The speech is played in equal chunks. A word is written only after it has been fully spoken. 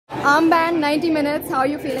Armband, 90 minutes. How are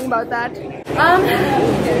you feeling about that?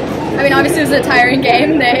 I mean, obviously it was a tiring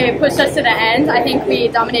game. They pushed us to the end. I think we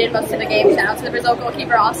dominated most of the game. Shout out to the Brazil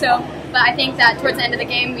goalkeeper also. But I think that towards the end of the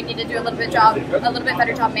game, we need to do a little bit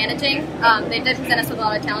better job managing. They did present us with a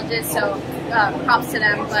lot of challenges, so props to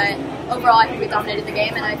them. But overall, I think we dominated the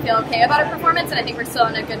game, and I feel okay about our performance. And I think we're still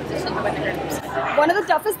in a good position to win the groups. One of the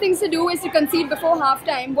toughest things to do is to concede before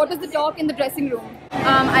halftime. What was the talk in the dressing room?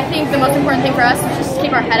 I think the most important thing for us was just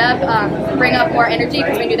keep our head up, bring up more energy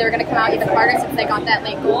because we knew they were going to come out even harder since they got that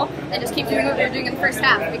late goal, and just keep doing what we were doing in the first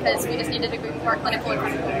half because we just needed to be more clinical and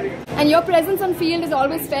comfortable. And your presence on field is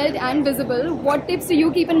always felt and visible. What tips do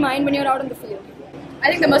you keep in mind when you're out on the field? I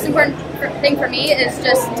think the most important thing for me is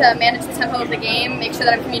just to manage the tempo of the game, make sure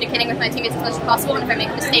that I'm communicating with my teammates as much as possible, and if I make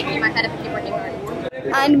a mistake, keep my head up and keep working hard.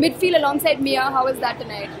 And midfield alongside Mia, how was that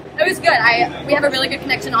tonight? It was good. We have a really good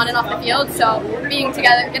connection on and off the field, so being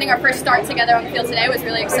together, getting our first start together on the field today was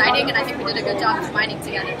really exciting, and I think we did a good job combining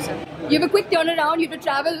together. So you have a quick turnaround, you have to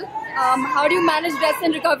travel. How do you manage rest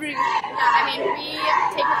and recovery? Yeah, I mean, we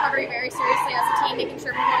take recovery very seriously as a team, making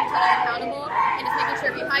sure we hold each other accountable, and just making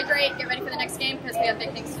sure we hydrate, get ready for the next game because we have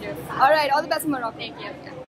big things to do. All right, all the best, Morocco. Thank you.